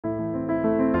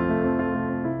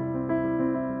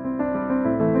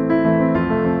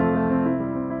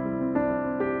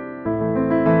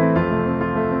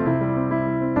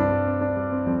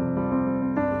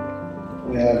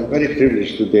very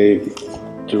privileged today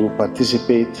to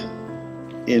participate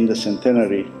in the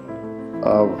centenary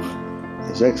of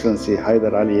His Excellency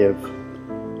Heydar Aliyev,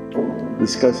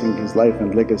 discussing his life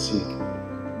and legacy,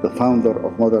 the founder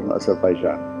of modern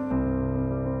Azerbaijan.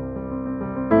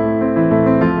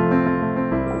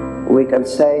 We can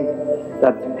say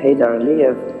that Heydar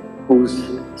Aliyev,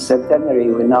 whose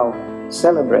centenary we now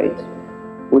celebrate,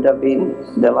 would have been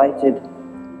delighted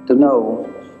to know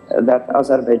that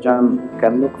Azerbaijan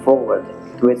can look forward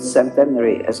to its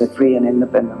centenary as a free and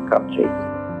independent country.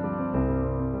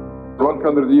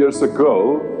 100 years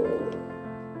ago,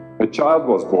 a child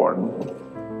was born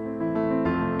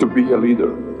to be a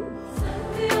leader.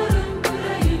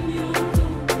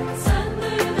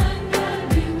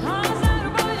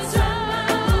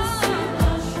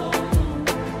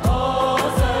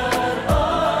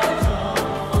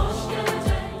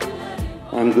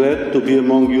 I'm glad to be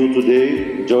among you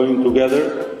today, joined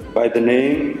together by the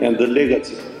name and the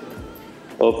legacy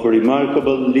of a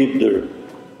remarkable leader,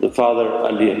 the Father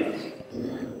Aliyev.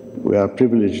 We are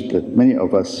privileged that many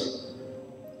of us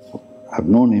have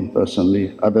known him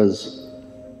personally, others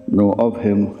know of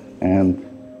him and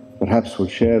perhaps will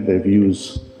share their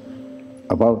views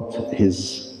about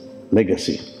his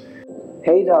legacy.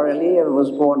 Heydar Aliyev was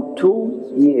born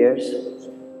 2 years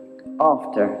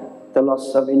after the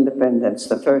loss of independence,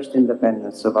 the first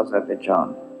independence of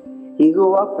Azerbaijan. He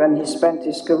grew up and he spent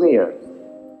his career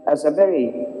as a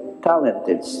very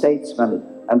talented statesman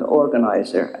and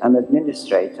organizer and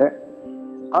administrator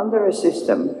under a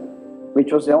system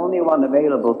which was the only one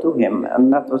available to him,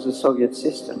 and that was the Soviet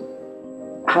system.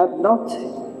 Had not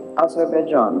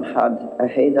Azerbaijan had a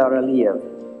Heydar Aliyev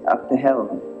at the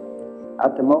helm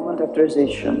at the moment of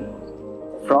transition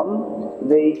from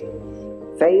the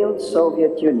failed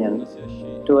Soviet Union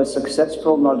to a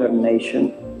successful modern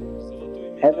nation,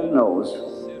 heaven knows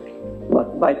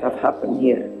what might have happened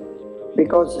here.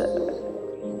 Because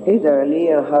Heydar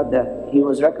Aliyev he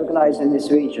was recognized in this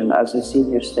region as a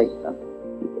senior statesman.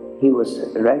 He was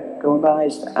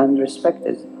recognized and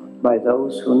respected by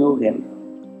those who knew him.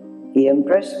 He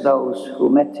impressed those who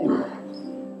met him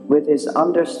with his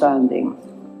understanding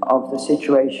of the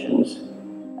situations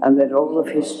and the role of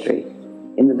history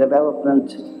in the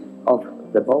development of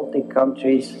the Baltic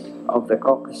countries, of the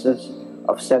Caucasus,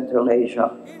 of Central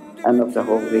Asia, and of the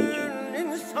whole region.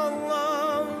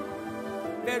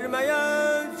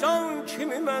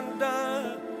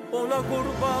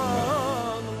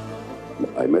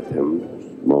 I met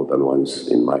him more than once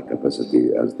in my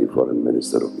capacity as the Foreign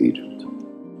Minister of Egypt.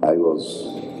 I was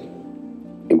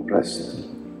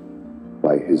impressed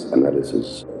by his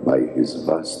analysis, by his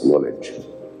vast knowledge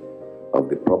of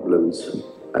the problems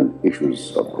and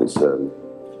issues of concern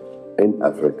in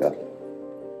Africa,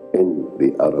 in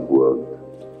the Arab world,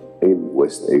 in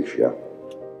West Asia,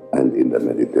 and in the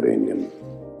Mediterranean.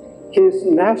 His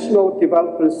national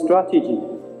development strategy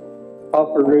of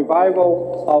a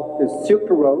revival of the Silk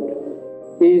Road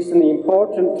is an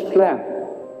important plan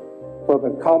for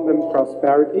the common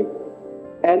prosperity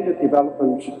and the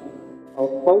development of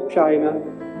both China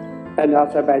and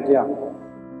Azerbaijan.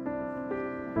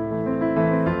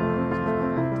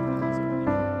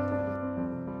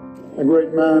 A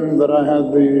great man that I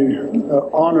had the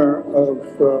honor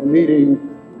of meeting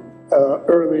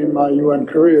early in my UN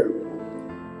career.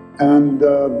 And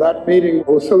that meeting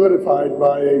was solidified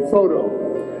by a photo.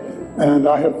 And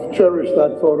I have cherished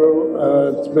that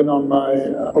photo. It's been on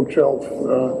my bookshelf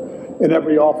in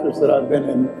every office that I've been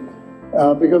in,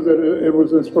 because it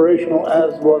was inspirational,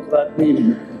 as was that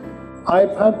meeting.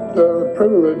 I've had the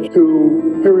privilege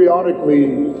to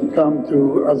periodically come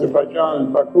to Azerbaijan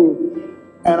and Baku,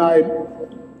 and I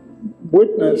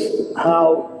witnessed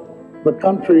how the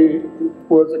country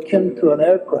was akin to an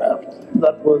aircraft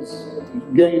that was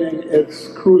gaining its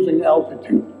cruising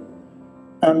altitude.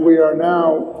 And we are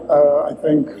now, I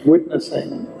think,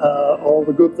 witnessing all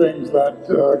the good things that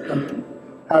can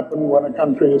happen when a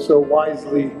country is so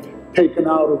wisely taken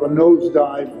out of a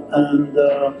nosedive and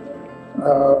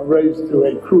raised to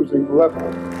a cruising level.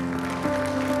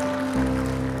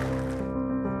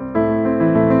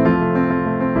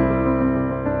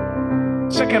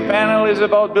 Second panel is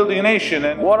about building a nation,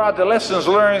 and what are the lessons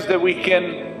learned that we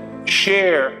can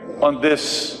share on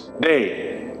this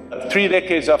day. 3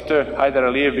 decades after Heydar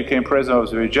Aliyev became president of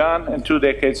Azerbaijan, and 2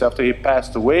 decades after he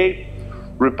passed away,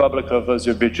 Republic of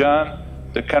Azerbaijan,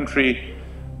 the country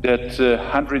that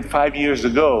 105 years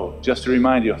ago, just to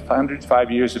remind you,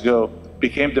 105 years ago,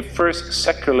 became the first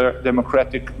secular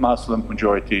democratic Muslim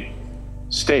majority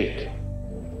state.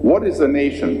 What is a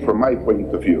nation from my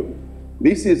point of view?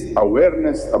 This is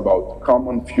awareness about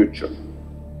common future.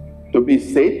 To be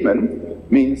statesman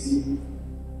means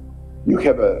you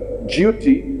have a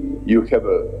duty, you have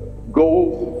a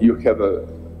goal, you have an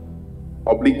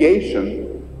obligation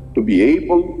to be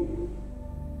able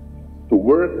to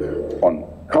work on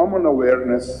common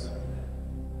awareness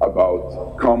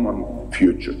about common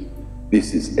future.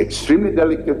 This is extremely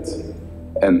delicate,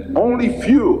 and only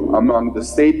few among the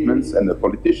statements and the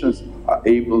politicians are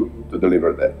able to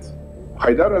deliver that.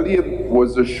 Heydar Aliyev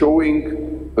was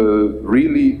showing a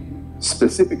really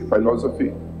specific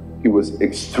philosophy. He was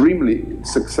extremely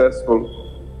successful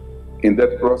in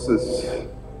that process,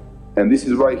 and this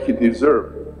is why he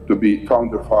deserved to be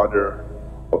founder father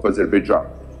of Azerbaijan.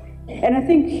 And I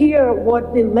think here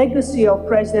what the legacy of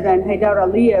President Heydar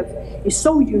Aliyev is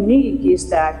so unique is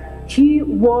that he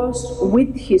was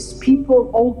with his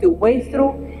people all the way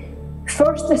through.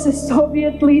 First as a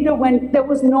Soviet leader when there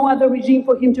was no other regime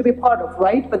for him to be part of,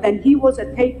 right? But then he was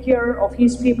a take care of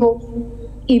his people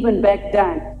even back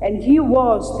then. And he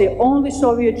was the only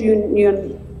Soviet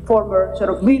Union former sort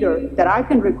of leader that I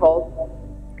can recall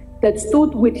that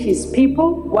stood with his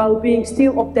people while being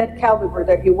still of that caliber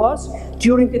that he was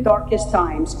during the darkest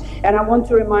times. And I want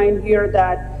to remind here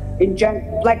that in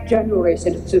Black January, as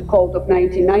it's called, of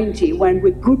 1990, when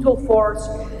with brutal force,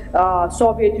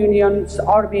 Soviet Union's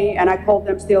army, and I call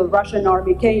them still Russian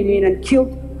army, came in and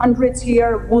killed hundreds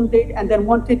here, wounded, and then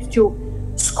wanted to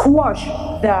squash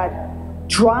that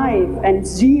drive and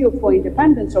zeal for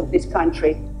independence of this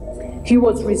country. He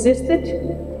was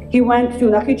resisted. He went to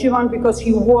Nakhichevan because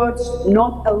he was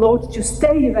not allowed to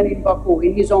stay even in Baku,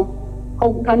 in his own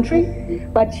home country,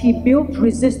 but he built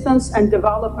resistance and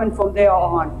development from there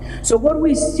on. So what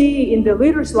we see in the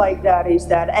leaders like that is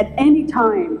that at any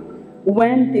time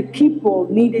when the people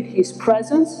needed his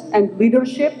presence and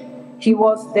leadership, he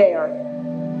was there.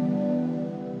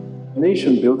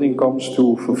 Nation building comes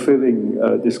to fulfilling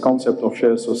this concept of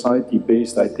shared society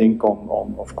based, I think,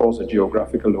 on of course, a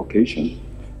geographical location.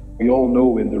 We all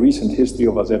know in the recent history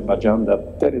of Azerbaijan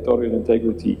that territorial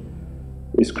integrity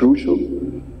is crucial,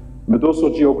 but also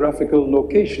geographical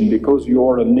location, because you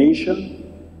are a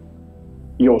nation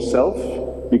yourself,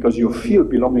 because you feel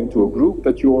belonging to a group,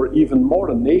 but you are even more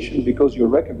a nation because you're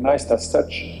recognized as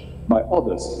such by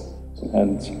others.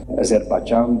 And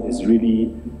Azerbaijan is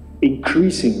really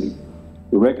increasingly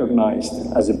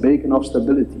recognized as a beacon of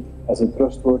stability, as a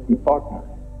trustworthy partner.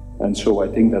 And so I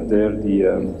think that there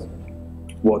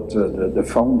what the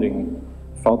founding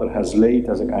father has laid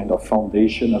as a kind of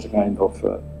foundation, as a kind of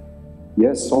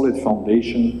solid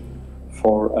foundation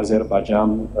for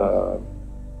Azerbaijan,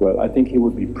 well, I think he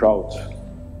would be proud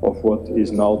of what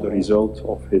is now the result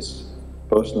of his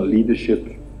personal leadership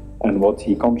and what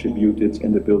he contributed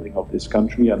in the building of this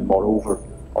country and moreover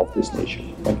of this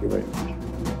nation. Thank you very much.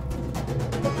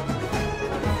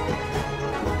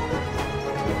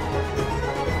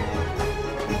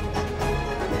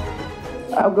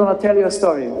 I'm going to tell you a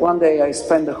story. One day I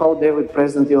spent the whole day with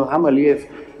President Ilham Aliyev.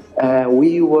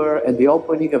 We were at the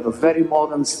opening of a very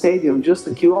modern stadium just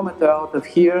a kilometer out of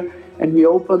here, and we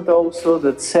opened also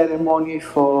the ceremony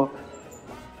for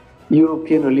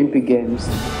European Olympic Games.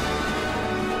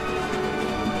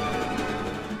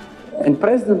 And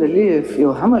President Aliyev,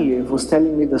 Ilham Aliyev, was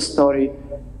telling me the story.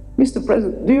 Mr.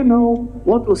 President, do you know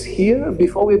what was here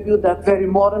before we built that very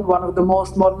modern, one of the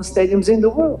most modern stadiums in the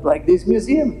world, like this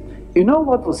museum? You know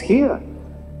what was here?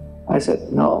 I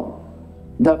said, no,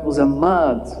 that was a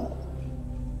mud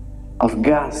of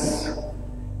gas.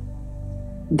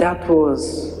 That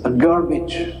was a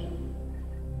garbage.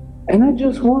 And I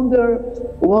just wonder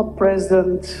what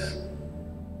President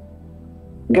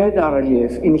Heydar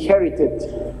Aliyev inherited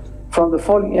from the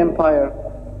falling empire.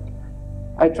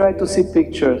 I tried to see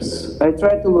pictures. I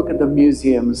tried to look at the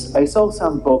museums. I saw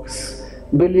some books.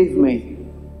 Believe me,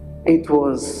 it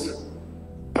was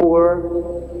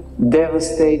poor,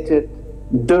 devastated,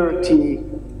 dirty.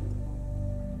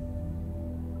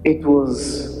 It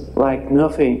was like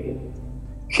nothing.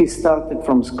 He started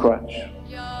from scratch.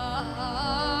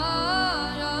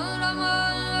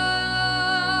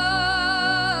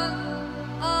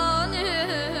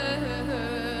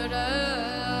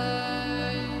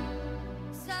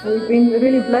 We've been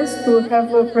really blessed to have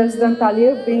President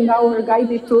Aliyev being our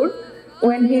guided tour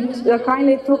when he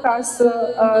kindly took us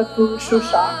to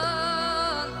Shusha.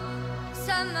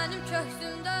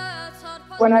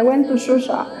 When I went to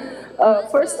Shusha,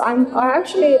 first I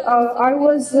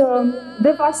was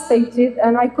devastated,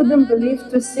 and I couldn't believe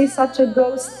to see such a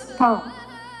ghost town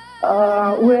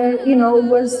where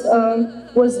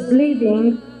was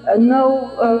bleeding,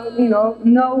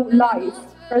 no life.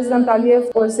 President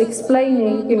Aliyev was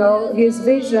explaining, his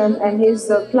vision and his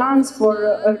plans for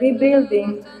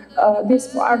rebuilding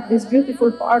this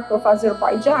beautiful part of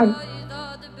Azerbaijan.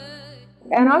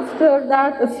 And after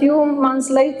that, a few months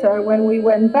later, when we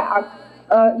went back,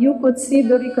 you could see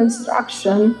the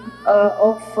reconstruction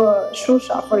of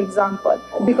Shusha, for example,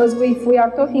 because if we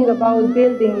are talking about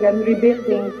building and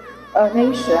rebuilding a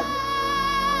nation.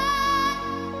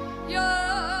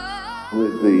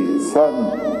 With the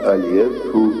son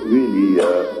Aliyev, who really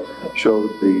showed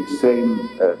the same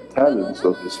talents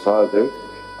of his father,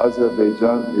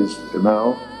 Azerbaijan is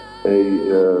now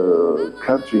a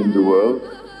country in the world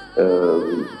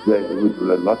with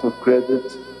a lot of credit,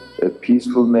 a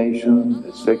peaceful nation,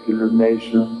 a secular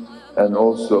nation, and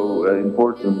also an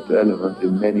important element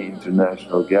in many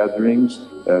international gatherings.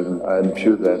 And I'm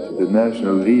sure that the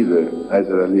national leader,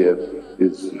 Heydar Aliyev,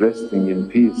 is resting in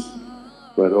peace,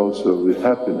 but also with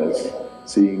happiness,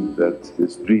 seeing that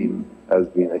his dream has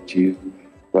been achieved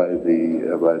by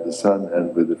the son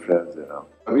and with the friends around.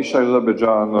 I wish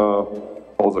Azerbaijan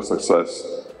all the success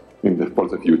for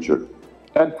the future.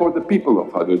 And for the people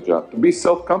of Azerbaijan to be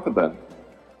self-confident,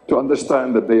 to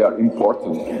understand that they are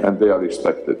important and they are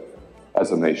respected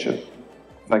as a nation.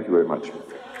 Thank you very much.